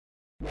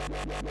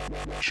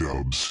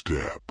Chub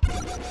Step.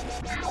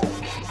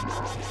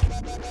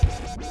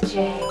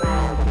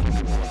 J-Ram.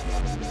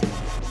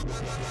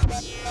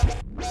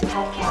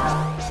 Pet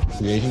Cow.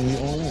 Creating the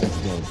oil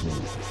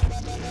development.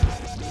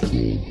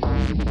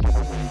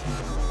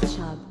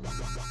 Chub.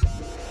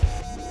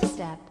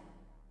 Step.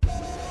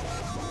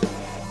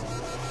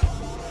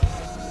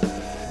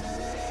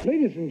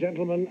 Ladies and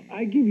gentlemen,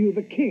 I give you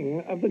the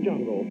king of the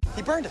jungle.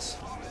 He burned us.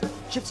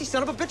 Gypsy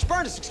son of a bitch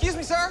burned us. Excuse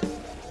me, sir.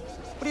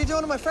 What are you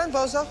doing to my friend,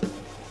 Bozo?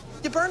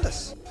 You burned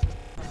us.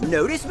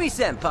 Notice me,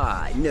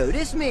 senpai.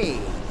 Notice me.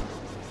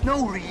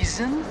 No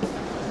reason.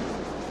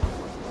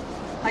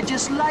 I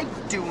just like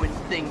doing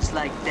things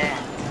like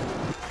that.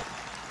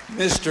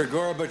 Mr.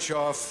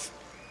 Gorbachev,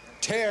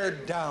 tear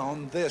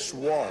down this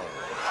wall.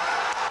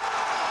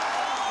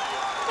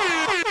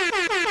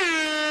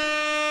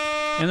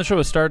 And the show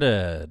has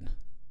started.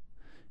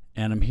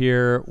 And I'm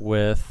here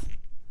with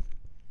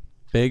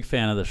big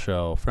fan of the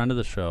show, friend of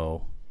the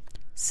show,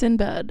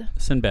 Sinbad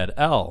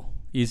L,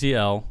 Easy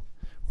L.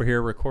 We're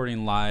here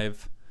recording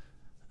live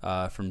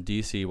from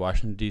D.C.,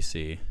 Washington,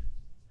 D.C.,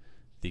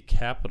 the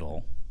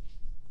capital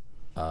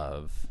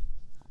of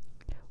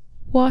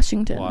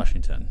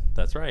Washington.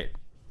 That's right.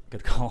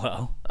 Good call,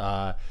 L.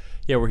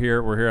 Yeah, we're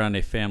here on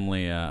a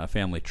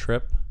family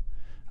trip.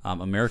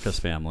 America's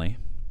Family.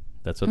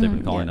 That's what they've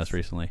been calling us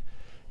recently.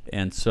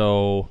 And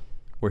so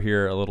we're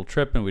here a little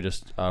trip, and we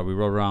just we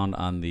rode around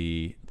on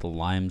the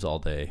Limes all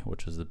day,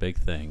 which is the big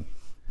thing.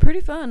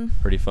 Pretty fun.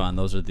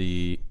 Those are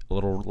the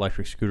little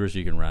electric scooters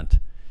you can rent,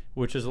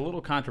 which is a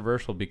little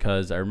controversial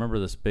because I remember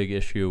this big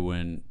issue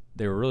when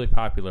they were really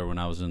popular when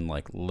I was in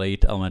like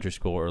late elementary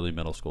school, early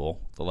middle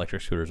school. The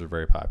electric scooters were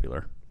very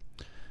popular.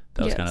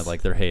 That was kind of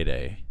like their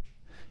heyday.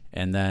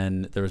 And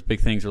then there was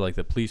big things where like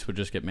the police would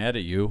just get mad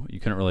at you.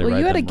 You couldn't really ride them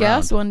around. Well, you had a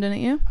gas one,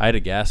 didn't you? I had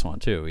a gas one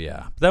too,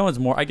 yeah. But that one's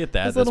more, I get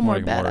that. That's more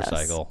like a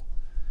motorcycle.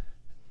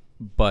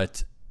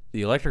 But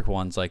the electric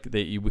ones, like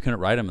we couldn't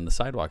ride them in the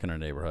sidewalk in our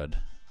neighborhood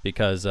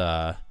because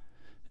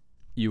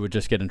you would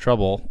just get in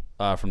trouble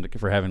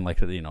for having like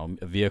a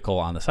vehicle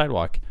on the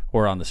sidewalk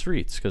or on the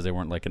streets because they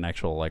weren't like an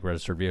actual like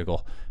registered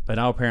vehicle. But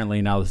now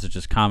apparently this is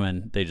just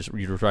common. You just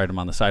ride them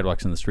on the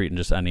sidewalks in the street in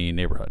just any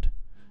neighborhood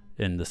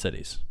in the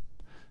cities.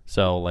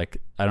 So like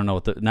I don't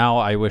know now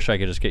I wish I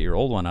could just get your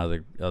old one out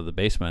of the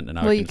basement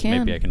and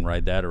maybe I can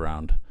ride that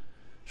around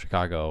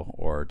Chicago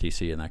or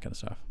DC and that kind of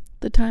stuff.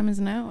 The time is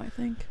now, I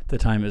think. The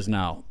time is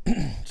now.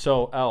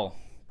 So, L,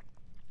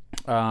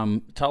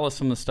 tell us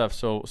some of the stuff,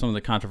 some of the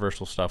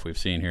controversial stuff we've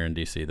seen here in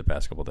D.C. the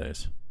past couple of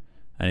days.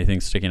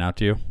 Anything sticking out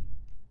to you?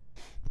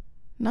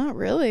 Not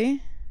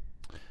really.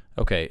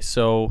 Okay,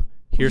 so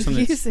here's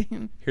something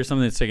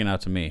that's sticking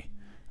out to me.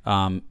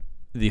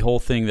 The whole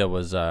thing that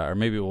was, or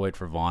maybe we'll wait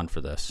for Vaughn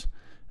for this,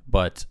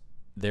 but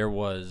there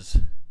was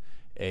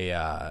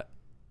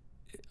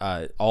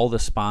all the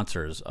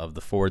sponsors of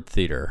the Ford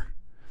Theater.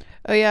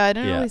 Oh, yeah, I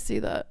didn't really see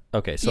that.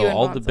 Okay, so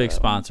all the big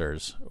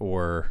sponsors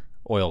were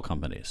oil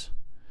companies,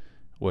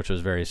 which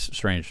was very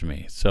strange to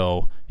me.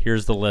 So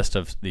here's the list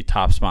of the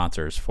top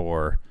sponsors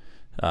for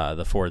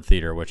the Ford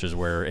Theater, which is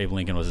where Abe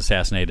Lincoln was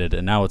assassinated,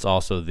 and now it's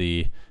also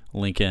the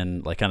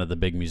Lincoln, like kind of the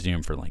big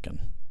museum for Lincoln.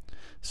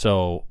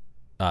 So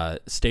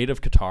State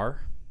of Qatar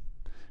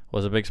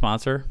was a big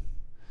sponsor,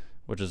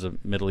 which is a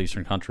Middle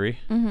Eastern country,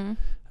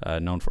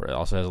 known for it.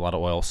 Also has a lot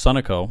of oil.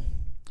 Sunoco,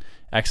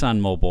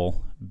 ExxonMobil,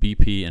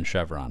 BP, and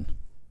Chevron.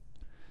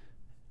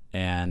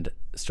 And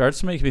starts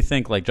to make me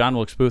think, like John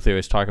Wilkes Booth, they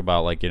always talk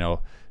about, like,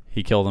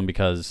 he killed him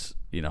because,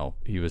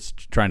 he was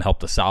trying to help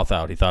the South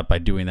out. He thought by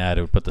doing that,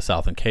 it would put the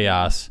South in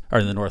chaos,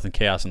 or the North in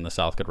chaos, and the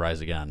South could rise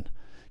again.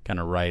 Kind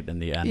of right in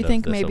the end of this. You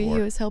think maybe he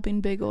was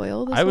helping big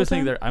oil this whole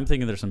time? I'm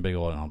thinking there's some big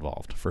oil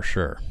involved, for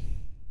sure.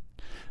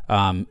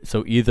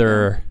 So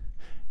either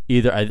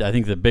I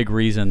think the big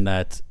reason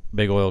that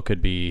big oil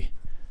could be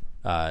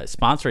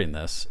sponsoring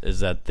this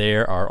is that they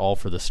are all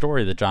for the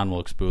story that John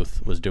Wilkes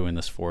Booth was doing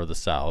this for the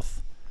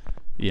South,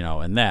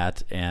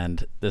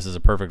 and this is a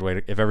perfect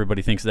way if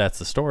everybody thinks that's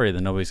the story,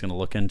 then nobody's going to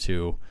look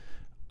into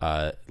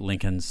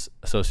Lincoln's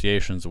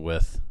associations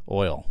with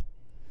oil.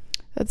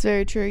 That's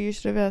very true. You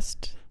should have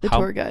asked the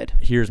tour guide.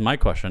 Here's my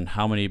question.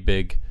 How many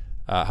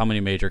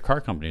major car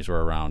companies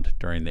were around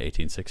during the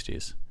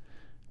 1860s?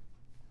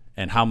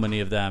 And how many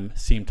of them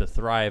seemed to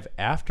thrive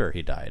after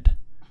he died?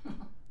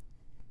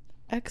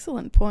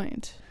 Excellent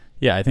point.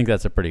 Yeah, I think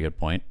that's a pretty good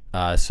point.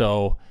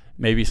 So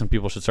maybe some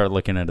people should start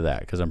looking into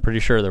that because I'm pretty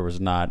sure there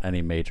was not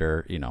any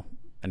major,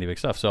 any big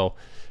stuff. So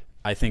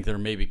I think there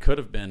maybe could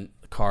have been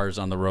cars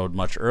on the road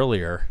much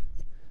earlier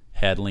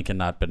had Lincoln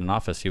not been in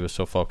office. He was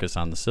so focused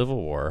on the Civil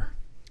War.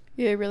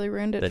 Yeah, he really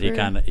ruined it. That he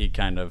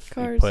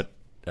put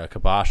a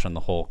kibosh on the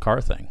whole car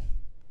thing.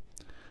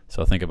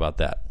 So think about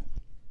that.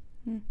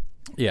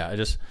 Yeah, I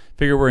just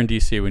figure we're in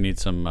DC. We need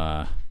some,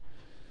 that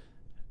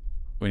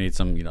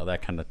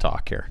kind of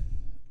talk here.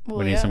 Well,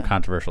 we need some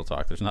controversial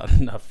talk. There's not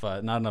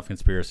enough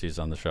conspiracies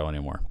on the show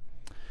anymore.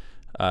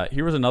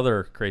 Here was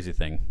another crazy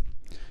thing.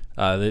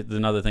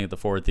 Another thing at the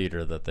Ford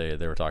Theater that they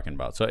were talking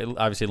about. So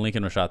obviously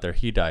Lincoln was shot there.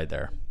 He died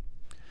there.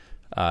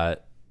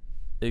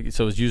 it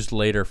was used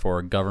later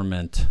for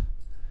government.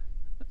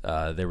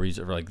 They were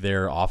using it for like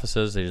their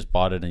offices. They just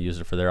bought it and used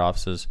it for their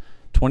offices.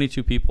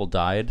 22 people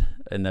died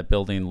in that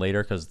building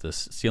later because the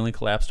ceiling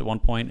collapsed at one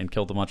point and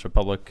killed a bunch of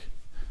public,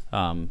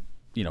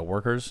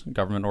 workers,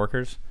 government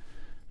workers.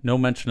 No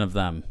mention of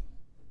them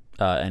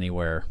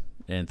anywhere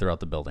and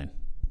throughout the building.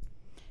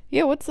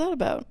 Yeah, what's that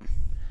about?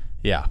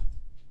 Yeah.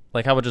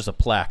 Like, how about just a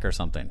plaque or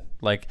something?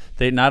 Like,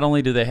 they not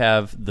only do they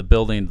have the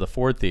building, the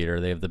Ford Theater,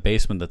 they have the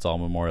basement that's all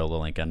memorial to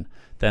Lincoln.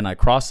 Then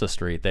across the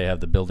street, they have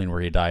the building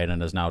where he died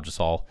and is now just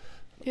all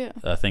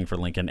a thing for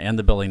Lincoln, and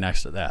the building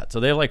next to that.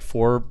 So they have like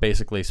 4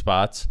 basically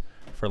spots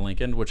for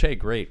Lincoln, which, hey,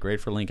 great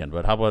for Lincoln.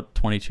 But how about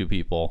 22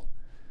 people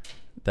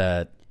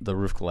that the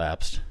roof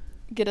collapsed?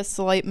 Get a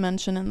slight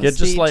mention in the speech.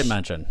 Just slight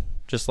mention.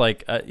 Just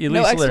like at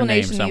least their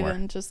name somewhere.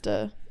 Even, just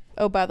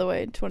oh, by the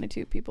way,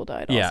 22 people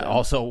died also. Yeah,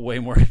 also way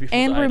more people died.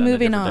 And we're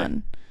moving on.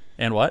 Day.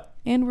 And what?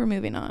 And we're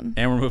moving on.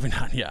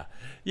 Yeah.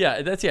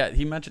 Yeah,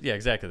 he mentioned,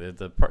 exactly.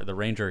 The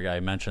ranger guy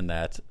mentioned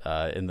that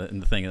in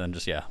the thing, and then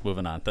just,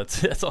 moving on.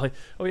 That's all.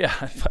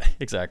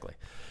 Exactly.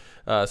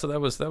 So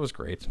that was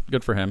great.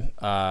 Good for him.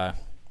 But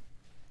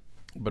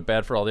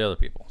bad for all the other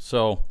people.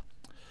 So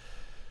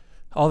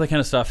all that kind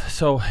of stuff.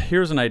 So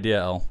here's an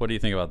idea, El. What do you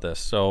think about this?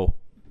 So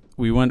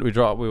we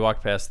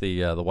walked past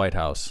the White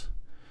House,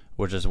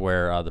 which is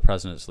where the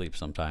president sleeps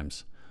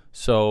sometimes.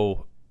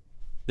 So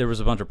there was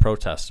a bunch of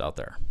protests out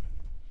there.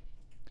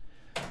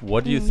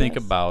 What do you think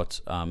about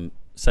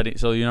setting?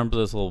 So you remember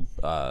those little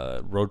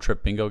road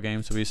trip bingo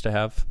games that we used to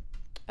have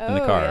in the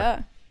car?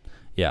 Yeah.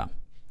 Yeah.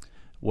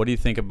 What do you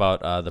think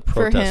about the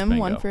protest for him,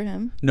 bingo? One for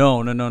him.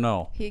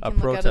 No. He A can look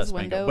protest out his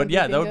window. bingo.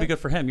 But that would be good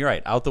for him. You're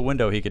right. Out the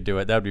window, he could do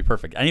it. That would be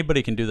perfect.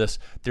 Anybody can do this.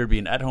 There'd be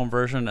an at-home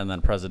version and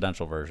then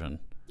presidential version.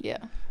 Yeah.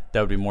 That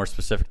would be more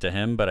specific to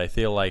him, but I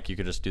feel like you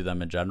could just do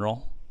them in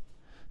general.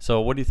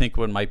 So what do you think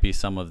might be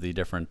some of the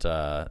different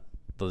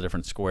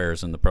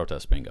squares in the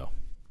protest bingo?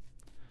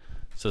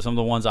 So some of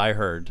the ones I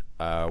heard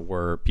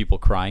were people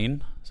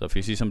crying. So if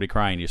you see somebody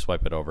crying, you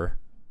swipe it over.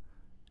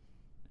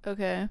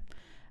 Okay.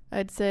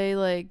 I'd say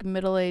like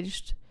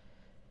middle-aged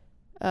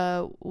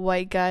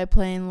white guy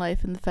playing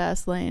Life in the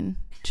Fast Lane,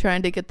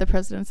 trying to get the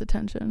president's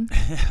attention.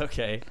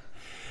 Okay.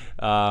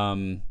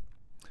 In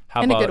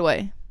a good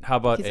way. How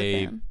about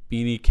a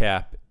beanie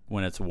cap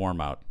when it's warm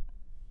out?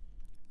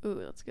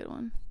 Ooh, that's a good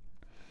one.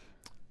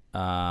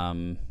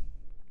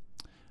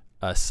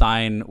 A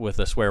sign with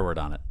a swear word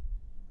on it.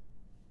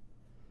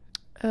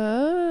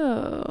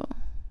 Oh.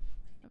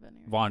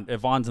 Vaughn, if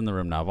Vaughn's in the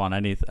room now, Vaughn,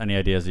 any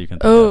ideas that you can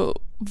think of?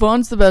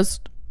 Vaughn's the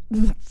best.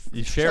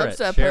 You share it.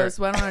 Post.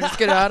 Why don't I just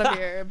get out of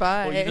here?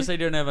 Bye. Well, you just say you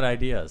don't have any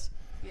ideas.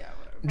 Yeah,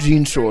 whatever.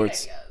 Jean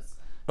shorts.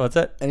 What's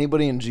that?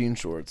 Anybody in jean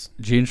shorts.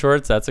 Jean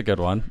shorts, that's a good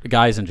one.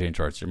 Guys in jean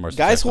shorts. You're more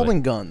guys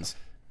holding guns.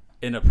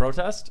 In a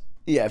protest?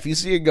 Yeah, if you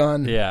see a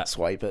gun,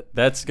 swipe it.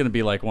 That's going to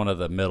be like one of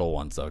the middle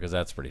ones, though, because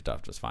that's pretty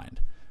tough to find.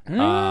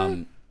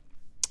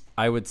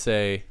 I would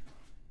say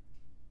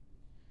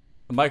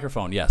a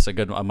microphone. Yes,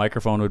 a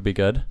microphone would be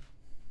good.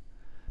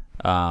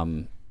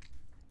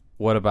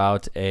 What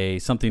about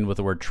something with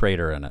the word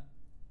traitor in it?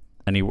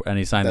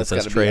 Any sign that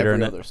says traitor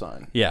in it? Other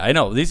sign. Yeah, I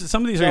know.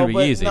 Some of these are going to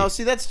be easy. No,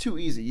 see, that's too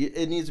easy.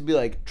 It needs to be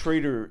like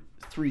traitor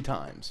 3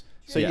 times.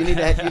 So you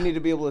need to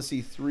be able to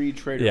see 3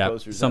 traitor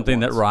posters.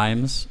 Something that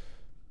rhymes.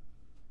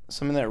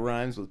 Something that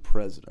rhymes with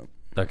president.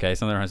 Okay,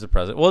 something that rhymes with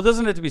president. Well, it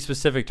doesn't have to be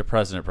specific to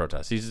president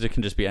protests. It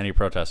can just be any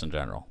protest in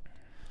general.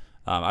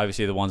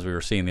 Obviously, the ones we were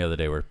seeing the other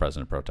day were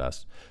president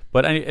protests.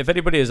 But if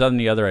anybody has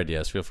any other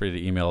ideas, feel free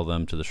to email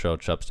them to the show,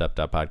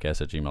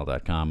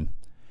 chubstep.podcast@gmail.com,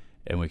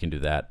 and we can do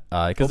that.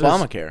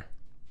 Obamacare.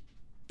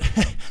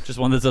 Just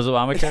one that says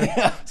Obamacare?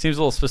 Yeah. Seems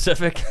a little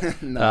specific.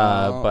 No.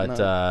 I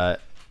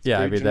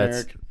mean,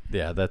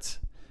 that's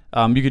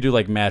you could do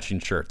like matching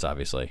shirts,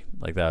 obviously.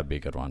 Like that would be a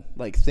good one.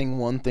 Like thing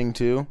 1, thing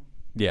 2?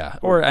 Yeah,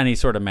 or any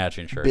sort of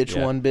matching shirt. Bitch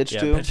 1, bitch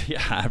 2?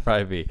 It'd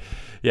probably be.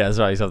 Yeah, it's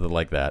probably something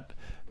like that.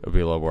 It would be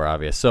a little more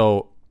obvious.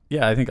 So,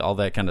 yeah, I think all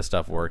that kind of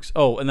stuff works.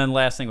 Oh, and then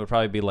last thing would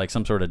probably be like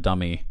some sort of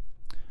dummy,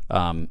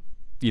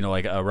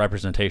 like a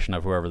representation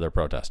of whoever they're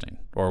protesting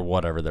or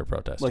whatever they're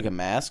protesting. Like a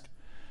mask?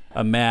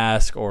 A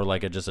mask or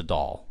like just a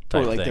doll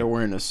type Or like thing. They're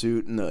wearing a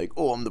suit and they're like,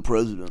 oh, I'm the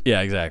president.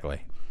 Yeah,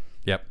 exactly.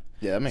 Yep.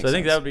 Yeah, that makes sense. So I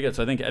think sense. that would be good.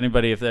 So I think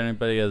if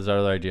anybody has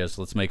other ideas,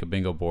 let's make a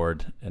bingo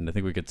board, and I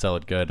think we could sell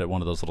it good at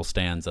one of those little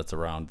stands that's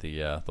around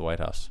the White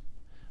House.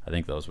 I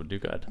think those would do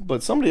good.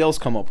 But somebody else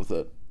come up with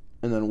it,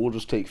 and then we'll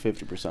just take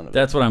 50% of it.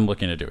 That's what I'm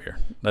looking to do here.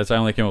 I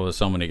only came up with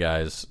so many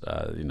guys,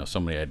 so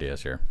many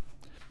ideas here.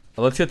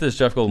 Let's get this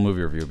Jeff Goldblum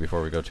movie review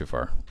before we go too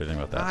far. What do you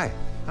think about that?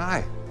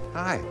 Hi.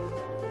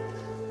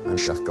 I'm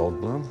Jeff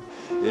Goldblum.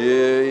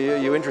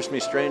 You interest me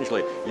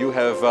strangely. You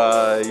have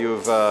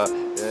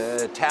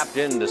tapped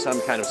into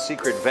some kind of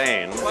secret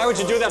vein. Why would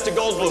you do that to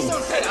Goldblum?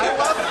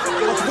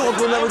 What's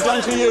Goldblum ever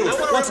done to you?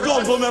 What's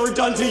Goldblum ever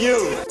done to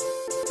you?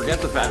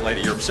 Forget the fat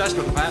lady. You're obsessed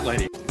with the fat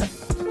lady.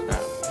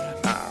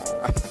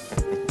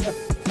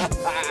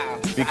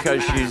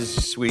 Because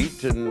she's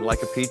sweet and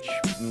like a peach,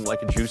 and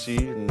like a juicy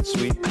and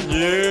sweet.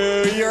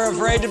 You're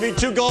afraid to be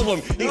too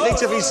Goldblum. He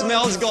thinks if he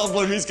smells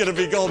Goldblum, he's gonna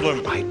be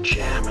Goldblum. By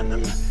jamming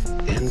them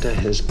into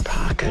his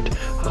pocket.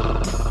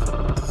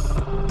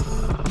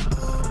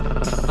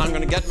 I'm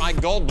gonna get my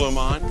Goldblum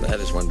on. That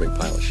is one big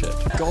pile of shit.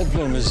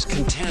 Goldblum is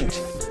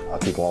content.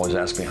 People always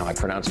ask me how I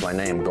pronounce my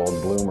name,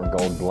 Goldblum or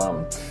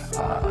Goldblum.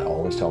 I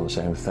always tell them the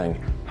same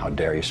thing. How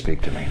dare you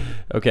speak to me?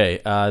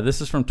 Okay, this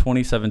is from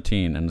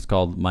 2017, and it's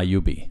called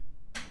Mayubi.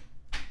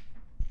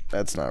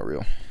 That's not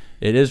real.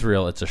 It is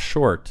real. It's a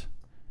short.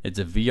 It's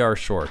a VR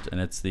short, and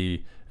it's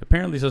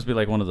apparently supposed to be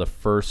like one of the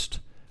first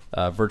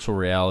virtual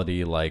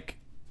reality like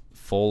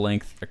full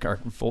length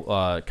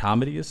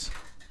comedies.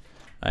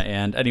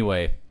 And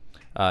anyway,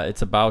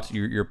 it's about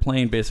you're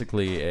playing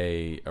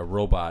basically a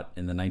robot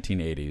in the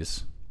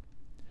 1980s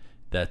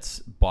that's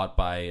bought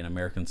by an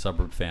American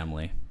suburb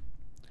family,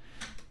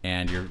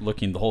 and you're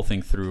looking the whole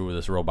thing through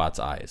this robot's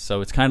eyes.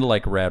 So it's kind of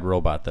like Rad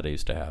Robot that I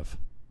used to have.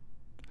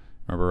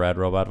 Remember Rad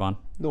Robot, Vaughn?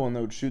 The one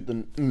that would shoot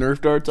the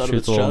Nerf darts out of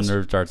his chest? Shoots the little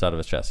Nerf darts out of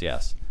his chest,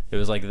 yes. It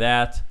was like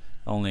that,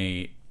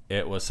 only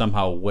it was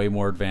somehow way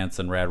more advanced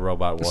than Rad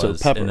Robot was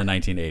in the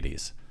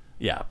 1980s.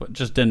 Yeah, but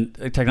just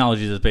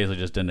technology just basically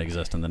just didn't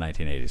exist in the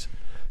 1980s.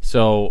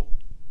 So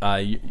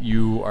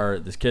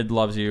this kid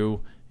loves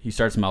you. He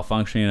starts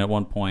malfunctioning at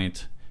one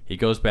point. He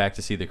goes back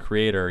to see the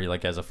creator. He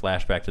has a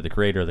flashback to the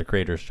creator. The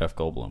creator's Jeff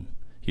Goldblum.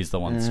 He's the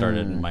one that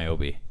started in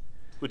Mayubi.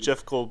 With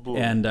Jeff Goldblum.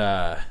 And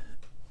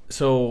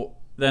so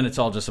then it's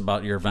all just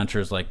about your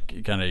adventures,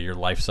 like kind of your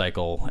life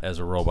cycle as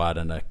a robot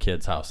in a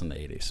kid's house in the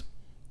 80s.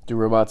 Do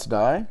robots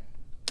die?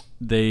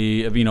 They,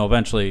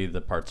 eventually the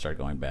parts start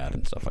going bad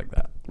and stuff like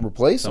that.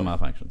 Replace them?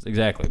 Malfunctions.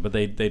 Exactly, but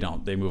they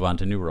don't. They move on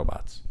to new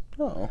robots.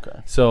 Oh, okay.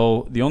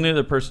 So the only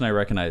other person I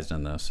recognized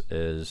in this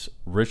is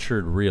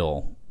Richard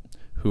Reel,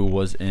 who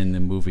was in the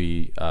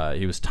movie.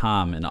 He was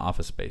Tom in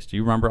Office Space. Do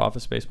you remember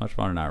Office Space much,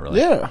 Fun or not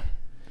really? Yeah.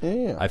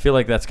 I feel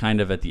like that's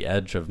kind of at the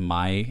edge of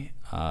my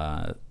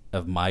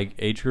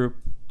age group.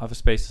 Office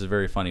Space is a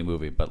very funny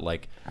movie, but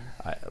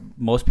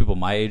most people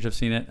my age have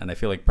seen it, and I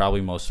feel like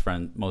probably most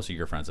of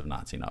your friends have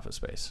not seen Office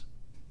Space.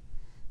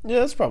 Yeah,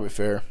 that's probably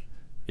fair.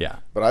 Yeah,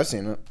 but I've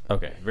seen it.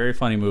 Okay, very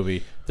funny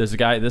movie. There's a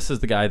guy. This is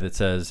the guy that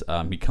says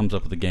he comes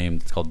up with a game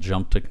that's called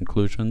Jump to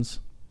Conclusions.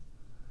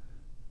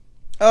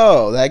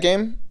 Oh, that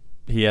game.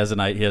 He has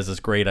this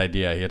great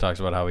idea. He talks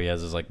about how he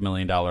has this $1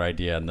 million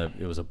idea, and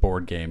it was a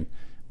board game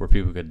where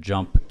people could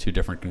jump to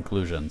different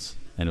conclusions,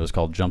 and it was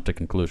called Jump to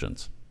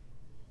Conclusions.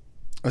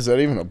 Is that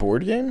even a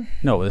board game?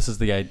 No, this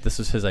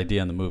is his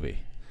idea in the movie.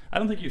 I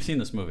don't think you've seen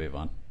this movie,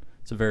 Vaughn.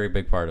 It's a very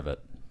big part of it.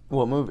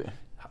 What movie?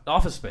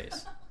 Office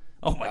Space.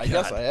 Oh my god! I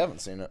guess I haven't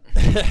seen it.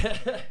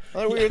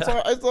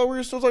 I thought we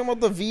were still talking about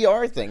the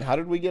VR thing. How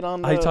did we get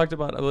on? I talked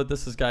about what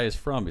this guy is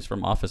from. He's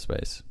from Office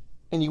Space.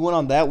 And you went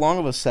on that long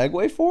of a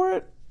segue for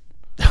it?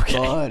 Okay.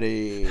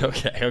 Buddy.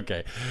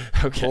 Okay.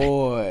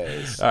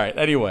 Boys. All right.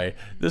 Anyway,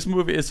 this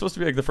movie is supposed to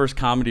be like the first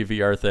comedy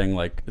VR thing.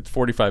 It's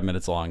 45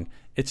 minutes long.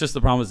 It's just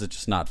the problem is it's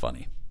just not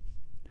funny.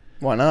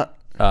 Why not?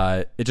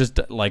 It just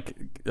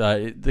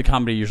the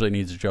comedy usually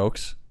needs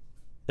jokes.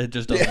 It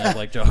just doesn't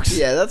have jokes.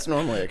 Yeah, that's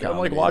normally a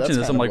comedy. I'm watching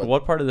this. I'm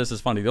what part of this is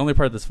funny? The only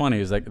part that's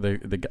funny is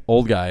the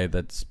old guy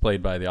that's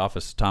played by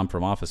Tom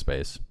from Office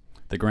Space,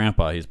 the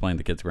grandpa. He's playing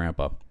the kid's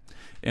grandpa.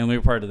 And the only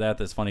part of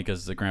that's funny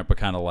because the grandpa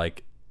kind of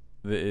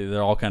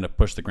they're all kind of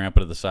push the grandpa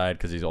to the side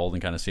because he's old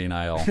and kind of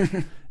senile.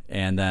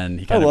 And then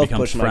he kind of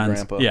becomes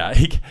friends. Yeah,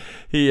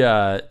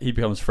 he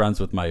becomes friends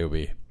with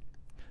Mayubi.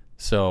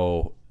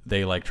 So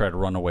they try to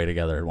run away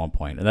together at one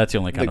point, and that's the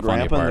only kind of funny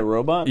part. The grandpa and the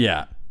robot.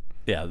 Yeah,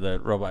 the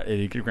robot.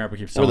 Grandpa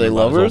keeps telling Were they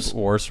lovers?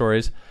 War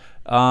stories.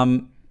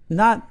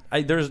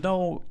 There's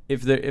no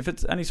if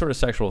it's any sort of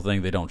sexual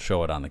thing, they don't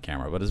show it on the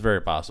camera, but it's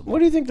very possible. What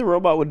do you think the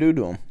robot would do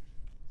to him?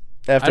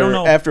 I don't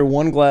know. After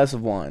one glass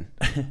of wine.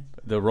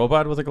 The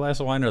robot with a glass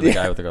of wine or the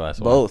guy with a glass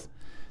of wine? Both.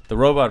 The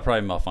robot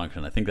probably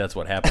malfunctioned. I think that's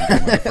what happened to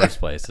him in the first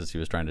place is he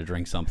was trying to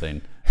drink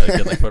something.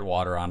 They put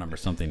water on him or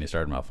something. He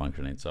started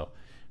malfunctioning. So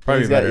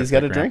probably he's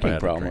got a drinking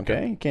problem,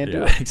 okay? He can't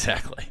do it.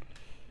 Exactly.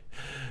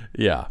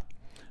 Yeah.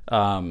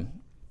 So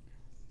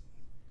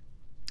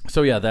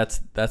yeah, that's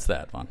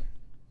that one.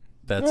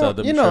 That's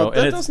the show.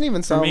 That doesn't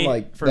even sound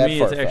for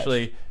me. It's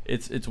actually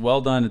it's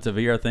well done. It's a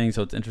VR thing,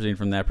 so it's interesting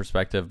from that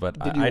perspective. But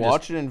did you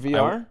watch it in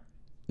VR?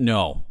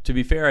 No. To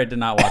be fair, I did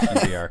not watch it in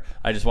VR.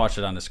 I just watched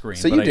it on the screen.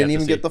 So you didn't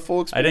even get the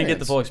full experience? I didn't get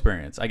the full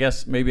experience. I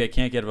guess maybe I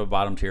can't get a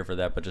bottom tier for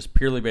that, but just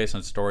purely based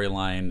on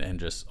storyline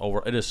and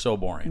it is so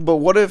boring. But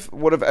what if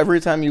every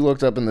time you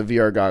looked up in the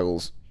VR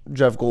goggles,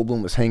 Jeff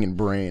Goldblum was hanging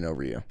brain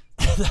over you?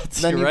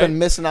 Then you've been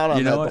missing out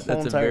on that the whole entire time.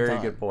 That's a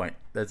very good point.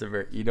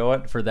 You know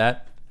what? For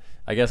that,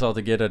 I guess I'll have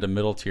to get it a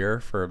middle tier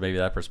for maybe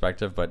that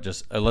perspective. But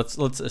just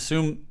let's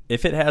assume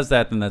if it has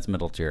that, then that's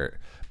middle tier.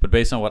 But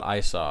based on what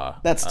I saw,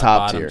 that's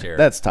top tier.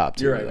 That's top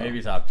tier. You're right,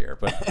 maybe top tier.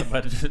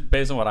 But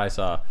based on what I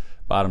saw,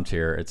 bottom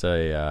tier. It's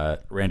a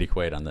Randy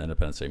Quaid on the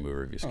Independence Day movie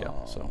review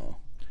scale. So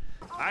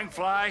I'm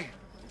Fly.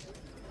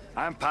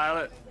 I'm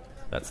Pilot.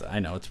 I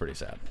know it's pretty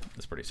sad.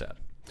 It's pretty sad.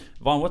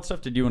 Vaughn, what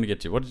stuff did you want to get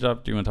to? What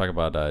stuff do you want to talk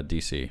about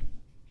DC?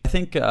 I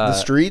think the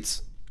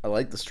streets. I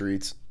like the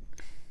streets.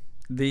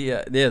 They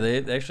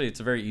actually, it's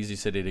a very easy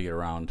city to get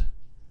around.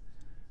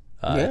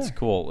 It's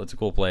cool. It's a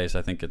cool place.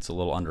 I think it's a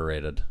little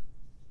underrated.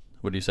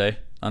 What do you say?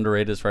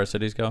 Underrated as far as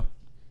cities go?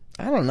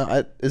 I don't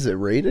know. Is it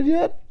rated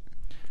yet?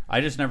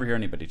 I just never hear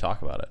anybody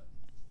talk about it.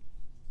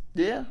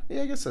 Yeah,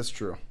 I guess that's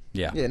true.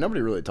 Yeah,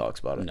 nobody really talks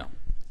about it. No.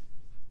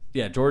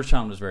 Yeah,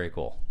 Georgetown was very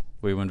cool.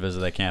 We went to visit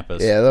that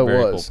campus. Yeah, that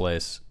very was cool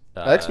place.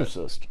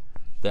 Exorcist.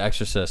 The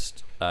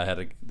Exorcist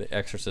the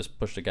Exorcist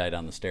pushed a guy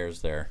down the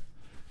stairs there,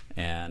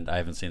 and I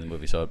haven't seen the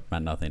movie, so it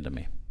meant nothing to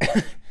me.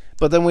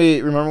 But then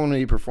we remember when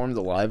we performed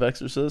the live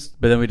Exorcist.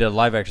 But then we did a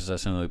live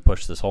Exorcist, and we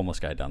pushed this homeless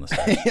guy down the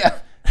stairs. Yeah,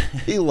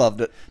 he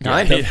loved it.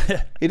 Kind of.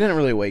 He didn't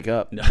really wake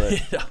up. No,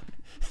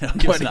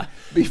 but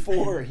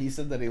before he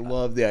said that he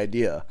loved the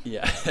idea.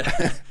 Yeah.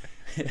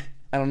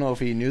 I don't know if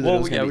he knew that. It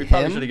was we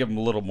probably should have given him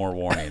a little more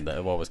warning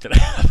that what was going to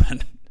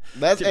happen.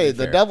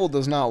 The devil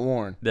does not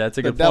warn. That's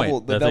a good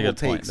point.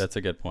 That's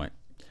a good point.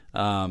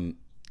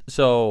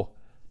 So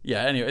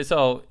yeah. Anyway,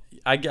 so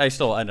I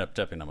still end up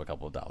tipping him a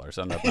couple of dollars.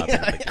 On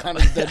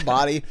his dead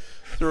body,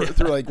 threw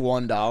like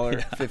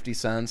 $1, 50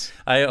 cents.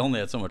 I only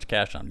had so much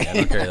cash on me. I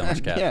don't carry that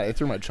much cash. Yeah, I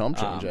threw my chump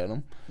change at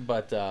him.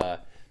 But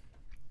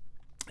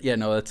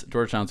that's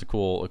Georgetown's a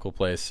cool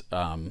place.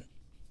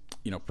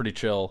 Pretty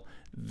chill.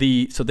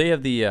 So they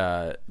have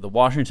the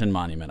Washington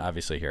Monument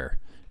obviously here,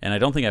 and I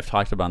don't think I've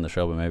talked about it on the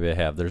show, but maybe I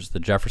have. There's the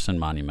Jefferson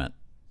Monument,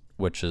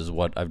 which is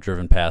what I've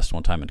driven past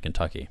one time in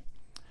Kentucky.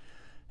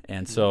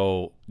 And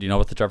so, do you know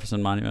what the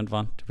Jefferson Monument,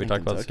 Vaughn? Did we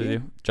talk about this with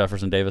you?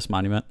 Jefferson Davis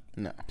Monument?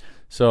 No.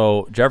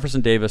 So Jefferson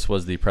Davis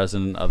was the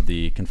president of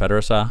the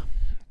Confederacy.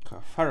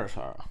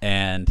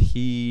 And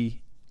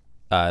he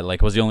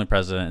was the only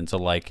president. And so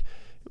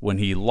when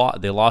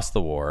they lost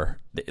the war,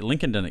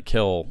 Lincoln didn't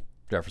kill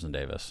Jefferson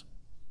Davis.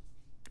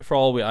 For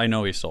all I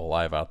know, he's still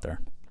alive out there.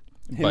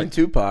 Him and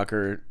Tupac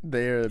are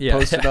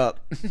posted up.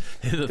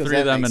 The three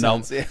of them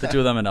and the two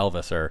of them and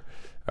Elvis are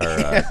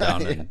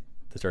down in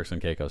the Turks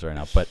and Caicos right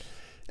now. But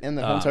and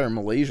the whole entire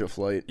Malaysia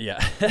flight.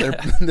 Yeah,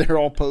 they're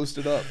all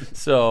posted up.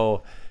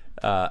 So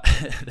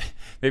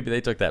maybe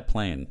they took that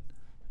plane.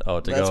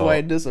 That's why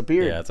it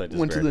disappeared. Yeah, that's why it disappeared.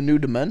 Went to the new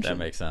dimension.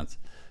 That makes sense.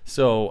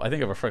 So I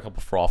think I have a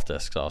couple froth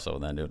discs also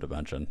in that new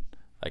dimension.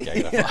 I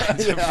gotta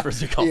find for I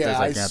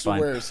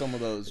swear some of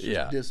those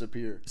just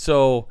disappear.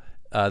 So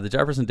the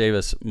Jefferson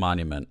Davis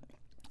Monument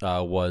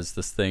was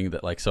this thing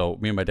that so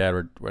me and my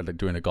dad were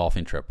doing a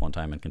golfing trip one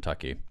time in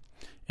Kentucky,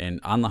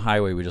 and on the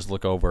highway we just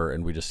look over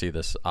and we just see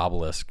this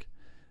obelisk,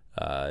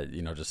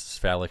 just this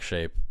phallic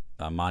shape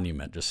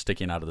monument just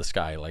sticking out of the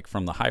sky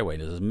from the highway.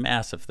 It's this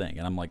massive thing,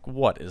 and I'm like,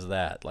 what is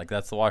that?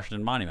 That's the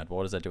Washington Monument, but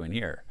what is that doing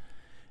here?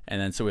 And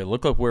then so we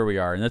look up where we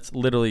are, and it's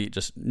literally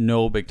just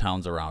no big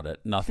towns around it,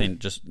 nothing,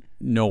 just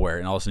nowhere.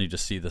 And all of a sudden you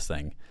just see this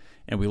thing.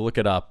 And we look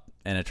it up,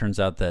 and it turns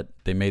out that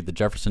they made the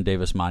Jefferson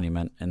Davis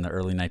Monument in the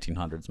early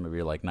 1900s,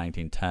 maybe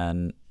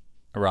 1910,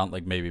 around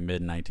maybe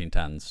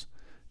mid-1910s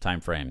time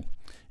frame.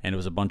 And it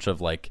was a bunch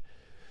of I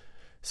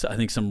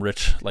think some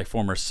rich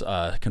former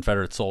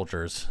Confederate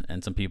soldiers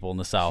and some people in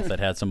the South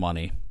that had some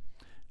money.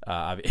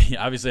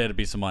 Obviously it had to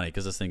be some money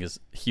because this thing is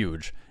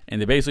huge,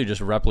 and they basically just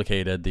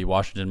replicated the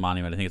Washington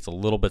Monument. I think it's a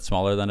little bit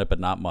smaller than it,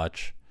 but not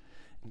much,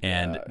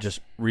 and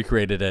just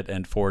recreated it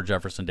and for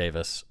Jefferson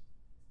Davis,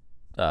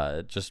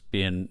 just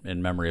be in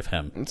memory of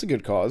him. That's a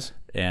good cause.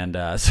 And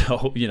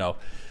so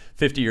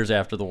 50 years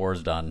after the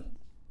war's done,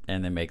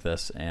 and they make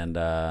this, and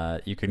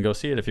you can go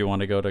see it if you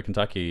want to go to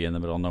Kentucky in the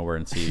middle of nowhere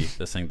and see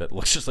this thing that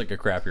looks just like a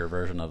crappier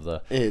version of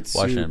the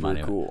Washington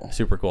Monument. Cool.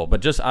 Super cool.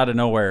 But just out of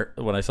nowhere,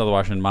 when I saw the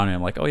Washington Monument,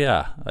 I'm like, oh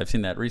yeah, I've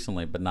seen that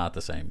recently, but not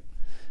the same.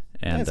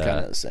 And it's kind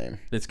of the same.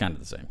 It's kind of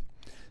the same.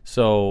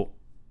 So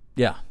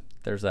yeah,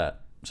 there's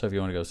that. So if you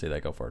want to go see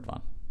that, go for it,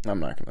 Vaughn. I'm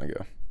not going to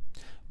go.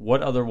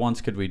 What other ones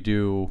could we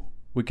do?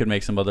 We could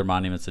make some other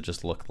monuments that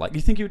just look like.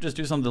 You think you would just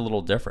do something a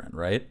little different,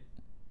 right?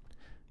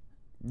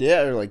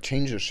 Yeah, or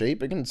change the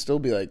shape. It can still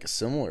be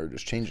similar.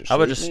 Just change the shape. How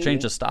about just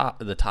change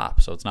the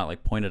top so it's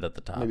not pointed at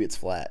the top? Maybe it's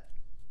flat.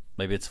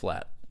 Maybe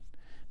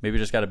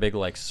just got a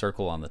big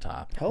circle on the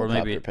top.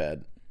 Helicopter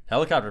pad.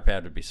 Helicopter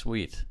pad would be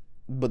sweet.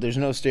 But there's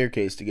no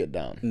staircase to get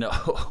down.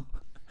 No.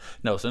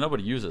 No, so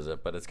nobody uses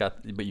it,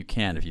 but you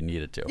can if you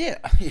needed to. Yeah.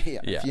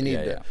 If you need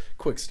a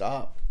quick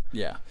stop.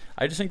 Yeah.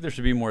 I just think there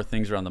should be more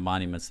things around the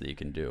monuments that you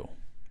can do.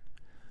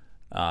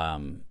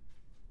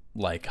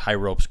 Like high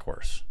ropes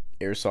course.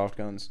 Airsoft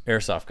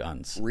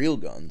guns. Real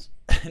guns.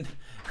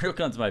 Real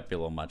guns might be a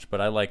little much, but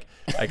I like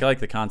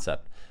the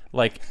concept.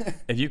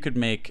 If you could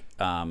make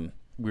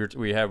we're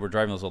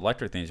driving those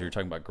electric things. You were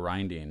talking about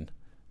grinding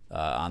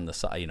on the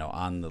side,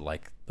 on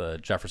the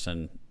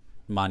Jefferson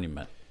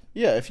Monument.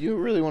 Yeah, if you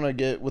really want to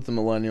get with the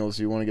millennials,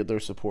 you want to get their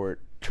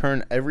support.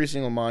 Turn every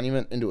single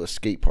monument into a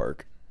skate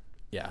park.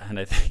 Yeah, and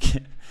I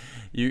think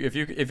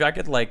if I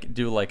could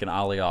do an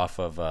ollie off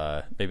of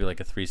maybe a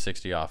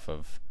 360 off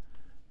of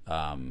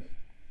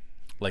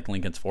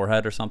Lincoln's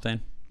forehead or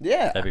something.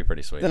 Yeah. That'd be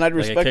pretty sweet. Then I'd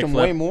respect him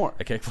way more.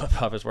 A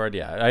kickflip off his board.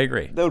 Yeah, I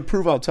agree. That would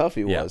prove how tough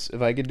he was.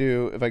 If I could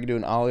do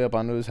an ollie up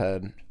onto his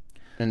head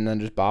and then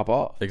just bop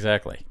off.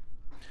 Exactly.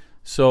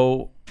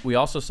 So we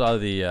also saw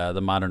the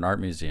Modern Art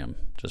Museum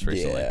just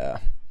recently. Yeah.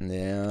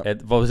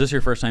 Was this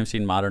your first time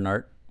seeing modern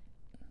art?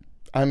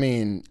 I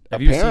mean,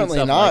 Have you seen apparently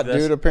stuff not, like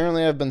this? dude.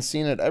 Apparently I've been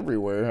seeing it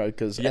everywhere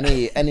because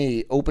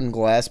any open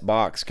glass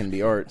box can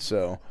be art.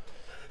 So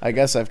I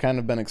guess I've kind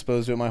of been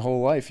exposed to it my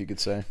whole life, you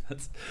could say.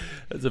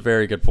 That's a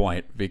very good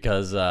point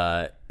because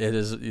it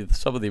is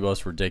some of the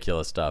most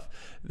ridiculous stuff.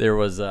 There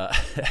was God.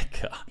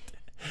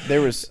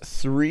 There was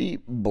 3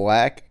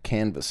 black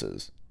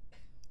canvases.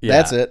 Yeah,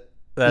 That's it.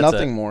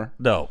 Nothing more.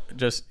 No,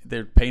 just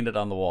they're painted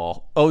on the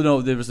wall. Oh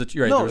no, there was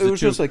you're right. No, there was it was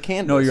just a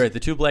canvas. No, you're right. The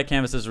 2 black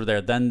canvases were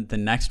there. Then the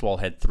next wall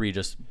had 3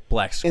 just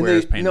black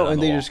squares painted on the wall.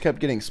 And they just kept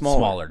getting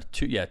smaller.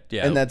 Yeah.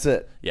 And that's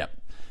it. Yep.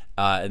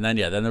 And then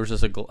there was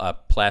just a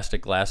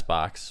plastic glass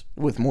box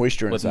with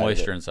moisture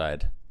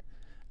inside.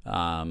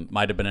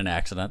 Might have been an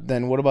accident.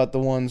 Then what about the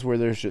ones where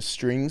there's just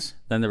strings?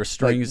 Then there were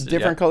strings, like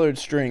different colored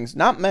strings.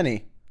 Not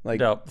many.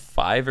 Like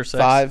 5 or 6.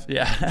 5.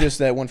 Yeah. Just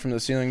that went from the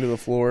ceiling to the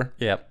floor.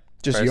 Yep.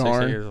 Just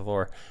yarn. To the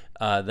floor.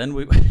 Then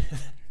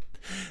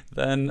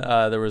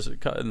there was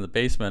in the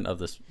basement of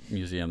this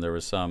museum. There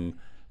was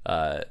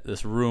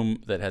this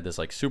room that had this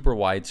like super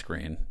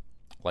widescreen,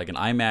 like an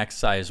IMAX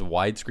size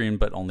widescreen,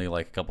 but only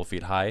like a couple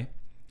feet high.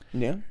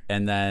 Yeah.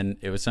 And then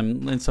it was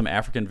in some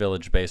African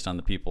village based on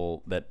the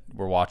people that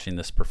were watching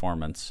this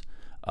performance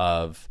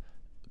of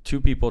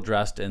 2 people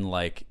dressed in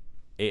like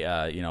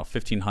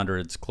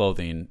 1500s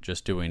clothing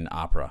just doing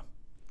opera.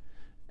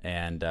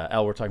 And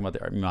Elle, we're talking about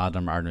the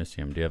Modern Art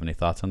Museum. Do you have any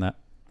thoughts on that?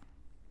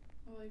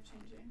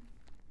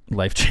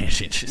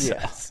 Life-changing, she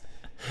says.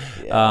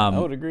 Yeah, I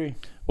would agree.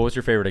 What was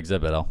your favorite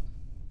exhibit, Elle?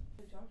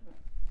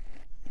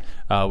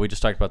 We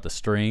just talked about the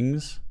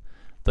strings,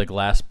 the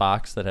glass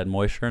box that had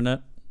moisture in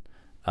it,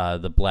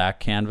 the black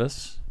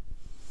canvas.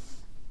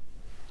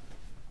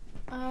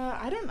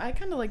 I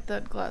kind of like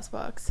that glass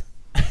box.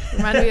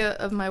 Reminded me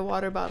of my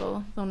water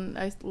bottle when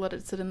I let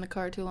it sit in the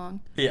car too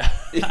long. Yeah.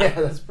 Yeah,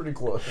 that's pretty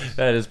close.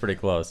 That is pretty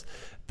close.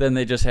 Then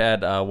they just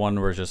had one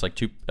where it's just like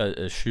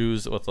 2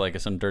 shoes with like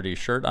some dirty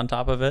shirt on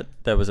top of it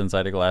that was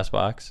inside a glass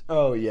box.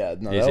 Oh yeah,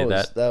 no,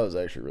 that was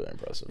actually really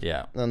impressive.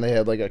 Yeah. Then they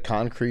had like a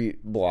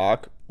concrete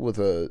block with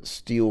a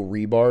steel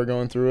rebar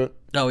going through it.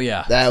 Oh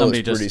yeah, that was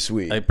pretty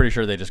sweet. I'm pretty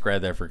sure they just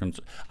grabbed that for.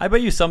 I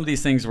bet you some of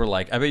these things were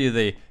like. I bet you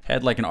they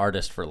had like an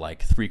artist for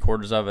like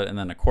 3/4 of it, and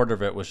then a quarter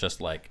of it was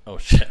just like, oh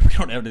shit, we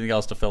don't have anything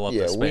else to fill up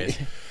this space.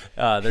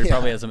 They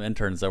probably had some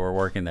interns that were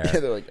working there.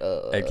 They're like,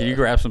 hey, can you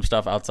grab some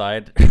stuff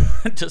outside?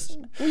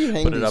 Just put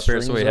it up here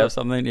so we have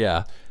something.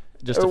 Yeah,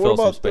 just to fill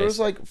some space. There was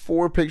like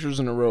 4 pictures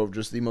in a row of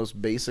just the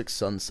most basic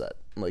sunset.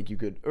 Like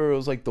it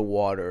was like the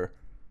water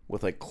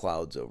with like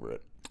clouds over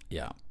it.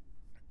 Yeah,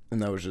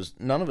 and that was just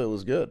none of it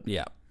was good.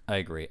 Yeah. I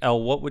agree.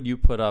 Elle, what would you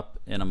put up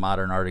in a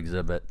modern art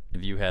exhibit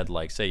if you had,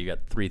 like, say you got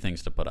 3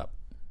 things to put up?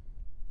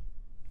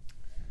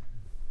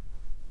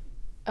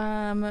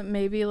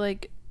 Maybe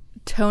like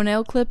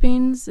toenail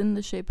clippings in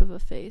the shape of a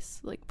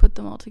face. Like put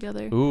them all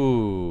together.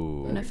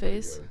 Ooh. In a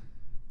face.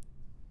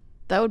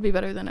 That would be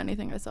better than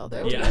anything I saw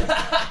there.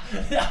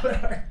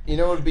 Yeah. You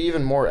know what would be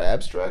even more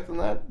abstract than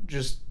that?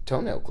 Just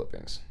toenail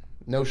clippings.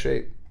 No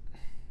shape.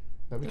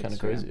 That'd be kind of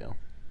crazy, yo.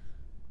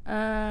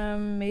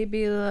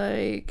 Maybe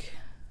like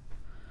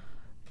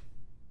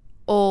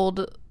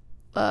old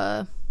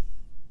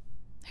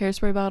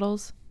hairspray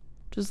bottles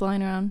just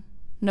lying around,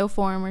 no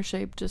form or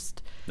shape,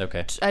 just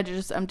I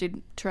just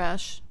emptied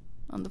trash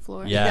on the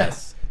floor.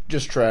 Yes.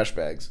 Just trash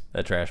bags.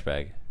 A trash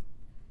bag.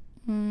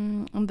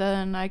 And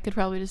then I could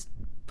probably just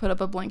put up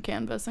a blank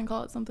canvas and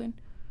call it something.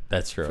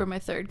 That's true. For my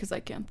third, because I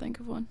can't think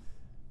of one.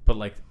 But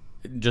like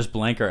just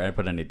blank, or I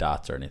put any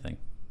dots or anything?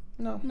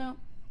 No.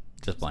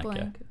 Just blank.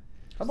 Yeah.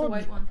 How about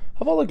white one?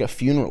 How about like a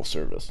funeral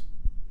service?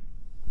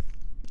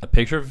 A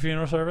picture of a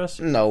funeral service?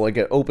 No, like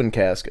an open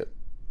casket.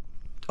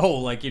 Oh,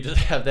 like you just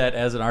have that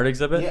as an art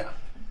exhibit? Yeah.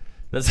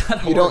 That's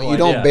not you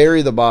don't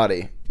bury the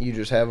body. You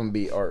just have them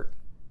be art,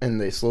 and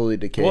they slowly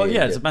decay. Well,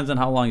 yeah, it depends on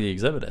how long the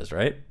exhibit is,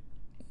 right?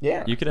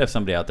 Yeah. You could have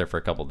somebody out there for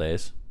a couple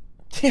days.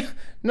 Yeah.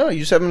 No, you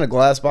just have them in a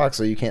glass box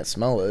so you can't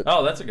smell it.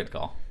 Oh, that's a good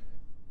call.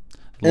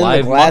 And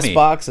the glass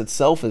box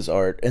itself is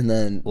art, and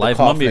then live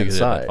the mummy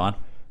inside. Exhibit, fun.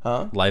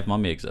 Huh? Live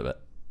mummy exhibit.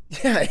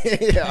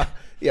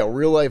 Yeah,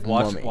 real life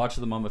mummy. Watch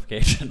the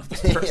mummification of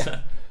this person.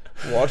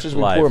 Watch as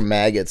we pour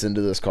maggots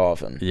into this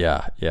coffin.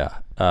 Yeah.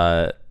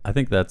 I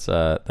think that's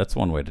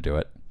one way to do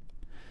it.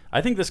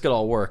 I think this could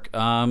all work.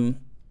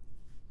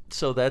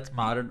 So that's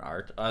modern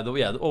art.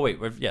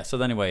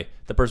 So anyway,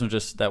 the person was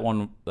just that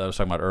one that I was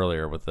talking about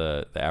earlier with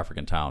the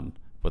African town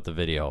with the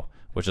video,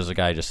 which is a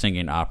guy just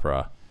singing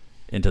opera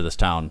into this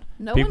town.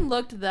 No one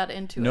looked that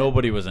into it.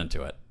 Nobody was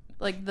into it.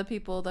 Like the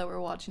people that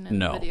were watching in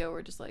the video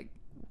were just like,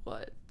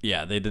 what?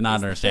 Yeah, they did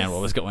not understand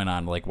what was going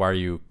on. Like, why are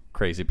you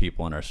crazy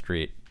people in our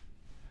street?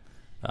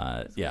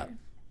 Yeah,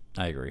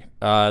 I agree.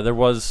 So that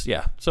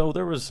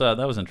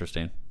was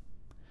interesting.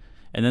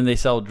 And then they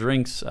sell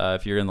drinks.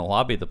 If you're in the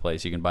lobby of the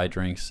place, you can buy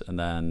drinks, and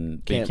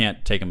then you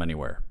can't take them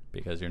anywhere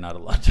because you're not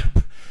allowed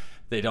to.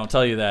 They don't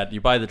tell you that.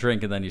 You buy the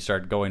drink, and then you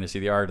start going to see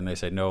the art, and they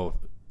say no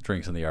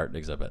drinks in the art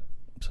exhibit.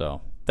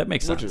 So that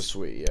makes sense. Which is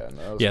sweet, yeah.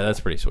 No, that's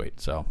pretty sweet.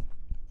 So,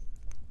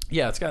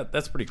 yeah,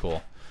 that's pretty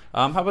cool.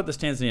 How about this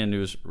Tanzania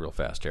news real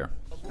fast here?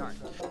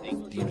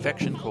 The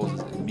infection causes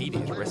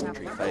immediate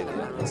respiratory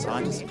failure, and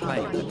scientists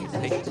claim that these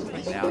patients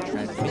may now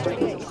transmit.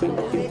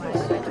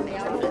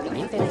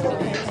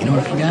 You know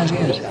what Fugazi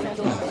is?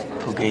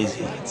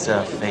 Fugazi. It's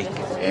a fake.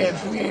 Yeah,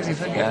 Fugazi,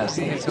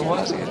 Fugazi. It's a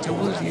wazi, it's a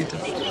woozy, it's a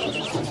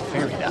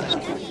fairy dust.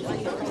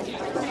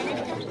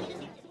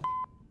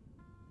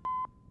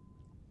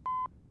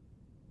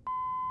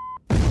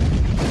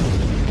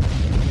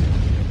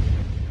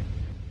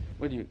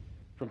 What are you,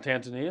 from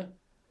Tanzania?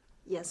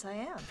 Yes, I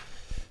am.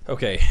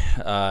 Okay.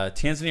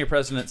 Tanzania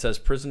president says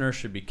prisoners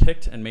should be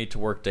kicked and made to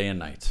work day and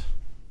night.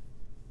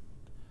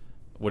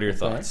 What are your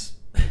thoughts?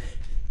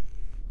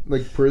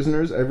 Like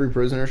prisoners, every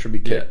prisoner should be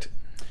kicked.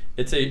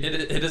 Yeah.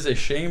 It is a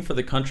shame for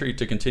the country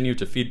to continue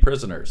to feed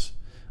prisoners.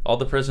 All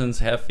the prisons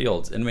have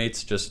fields.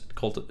 Inmates just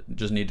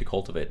need to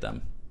cultivate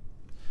them.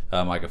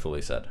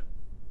 Magufuli said.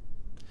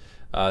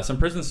 Some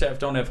prison staff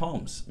don't have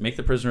homes. Make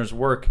the prisoners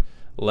work.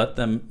 Let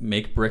them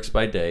make bricks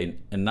by day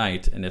and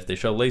night, and if they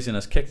show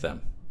laziness, kick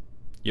them.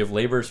 You have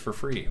laborers for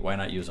free. Why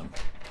not use them?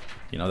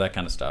 You know, that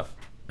kind of stuff.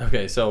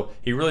 Okay, so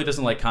he really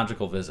doesn't like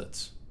conjugal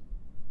visits.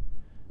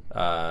 What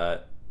are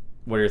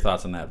your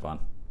thoughts on that, Vaughn?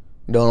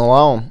 Don't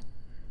allow them.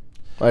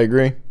 I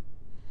agree.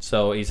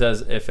 So he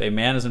says if a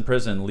man is in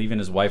prison leaving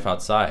his wife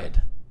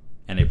outside,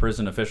 and a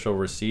prison official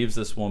receives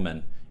this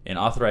woman and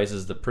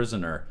authorizes the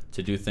prisoner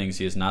to do things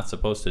he is not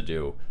supposed to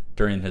do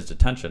during his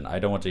detention, I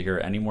don't want to hear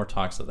any more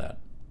talks of that.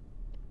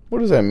 What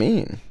does that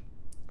mean?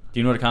 Do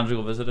you know what a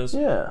conjugal visit is?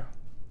 Yeah.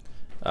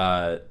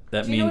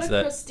 That means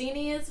that. Do you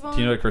know what a Christini is, Vaughn? Do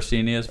you know what a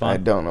Christini is, Vaughn? I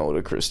don't know what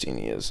a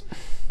Christini is.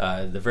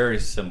 They're very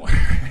similar.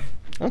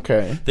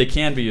 Okay. They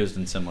can be used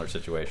in similar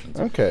situations.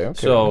 Okay.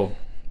 So,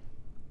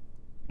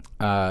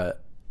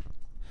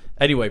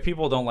 anyway,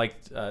 people don't like.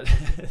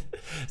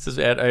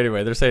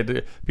 Anyway, they're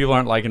saying people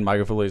aren't liking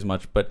Magufuli as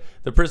much, but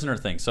the prisoner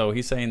thing. So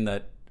he's saying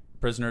that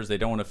prisoners, they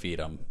don't want to feed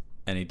them,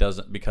 and he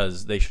doesn't,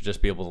 because they should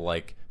just be able to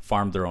like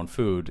farm their own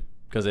food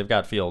because they've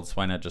got fields.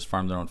 Why not just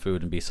farm their own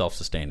food and be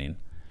self-sustaining?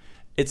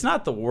 It's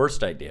not the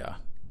worst idea.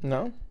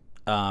 No.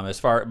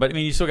 But I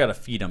mean, you still got to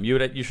feed them.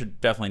 You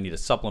should definitely need to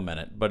supplement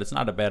it, but it's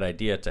not a bad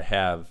idea to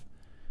have.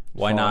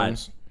 Why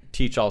Farms. not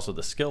teach also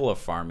the skill of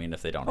farming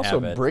if they don't have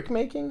it? Also, brick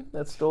making?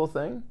 That's still a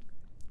thing?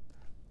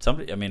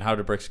 How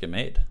do bricks get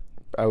made?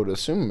 I would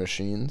assume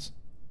machines.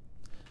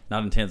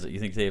 Not in Tanzania. You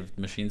think they have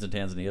machines in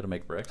Tanzania to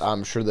make bricks?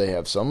 I'm sure they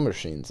have some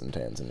machines in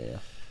Tanzania.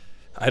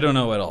 I don't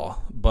know at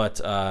all, but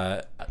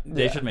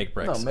they should make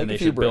bricks, and they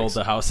should build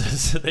the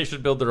houses. They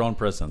should build their own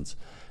prisons,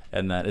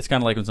 and that it's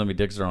kind of like when somebody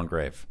digs their own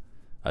grave.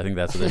 I think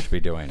that's what they should be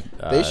doing.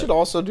 They should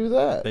also do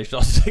that. They should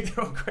also dig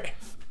their own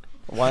grave.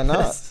 Why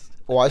not?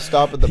 Why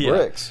stop at the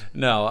bricks?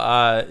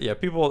 No,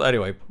 people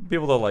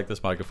don't like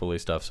this Magufuli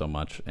stuff so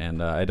much,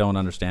 and I don't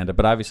understand it.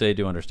 But obviously, I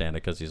do understand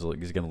it because he's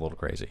getting a little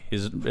crazy.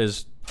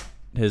 His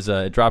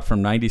it dropped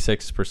from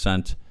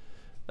 96%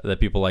 that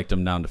people liked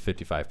him down to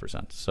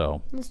 55%.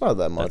 So it's not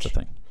that much. That's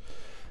the thing.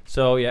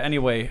 So yeah.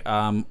 Anyway,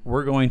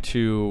 we're going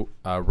to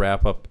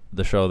wrap up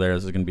the show there.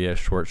 This is going to be a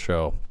short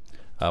show.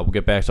 We'll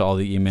get back to all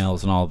the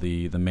emails and all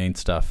the main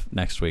stuff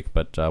next week,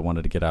 but I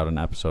wanted to get out an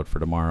episode for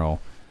tomorrow.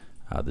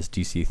 This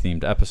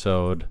DC-themed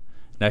episode.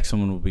 Next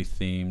one will be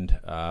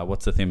themed.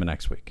 What's the theme of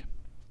next week?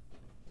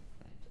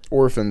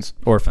 Orphans.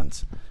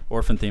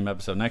 Orphan-themed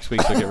episode next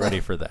week, so get ready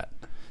for that.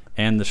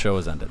 And the show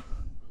is ended.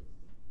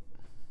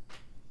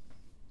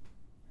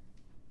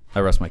 I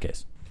rest my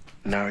case.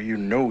 Now you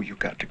know you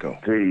got to go.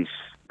 Peace.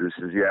 This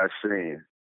is Yasin.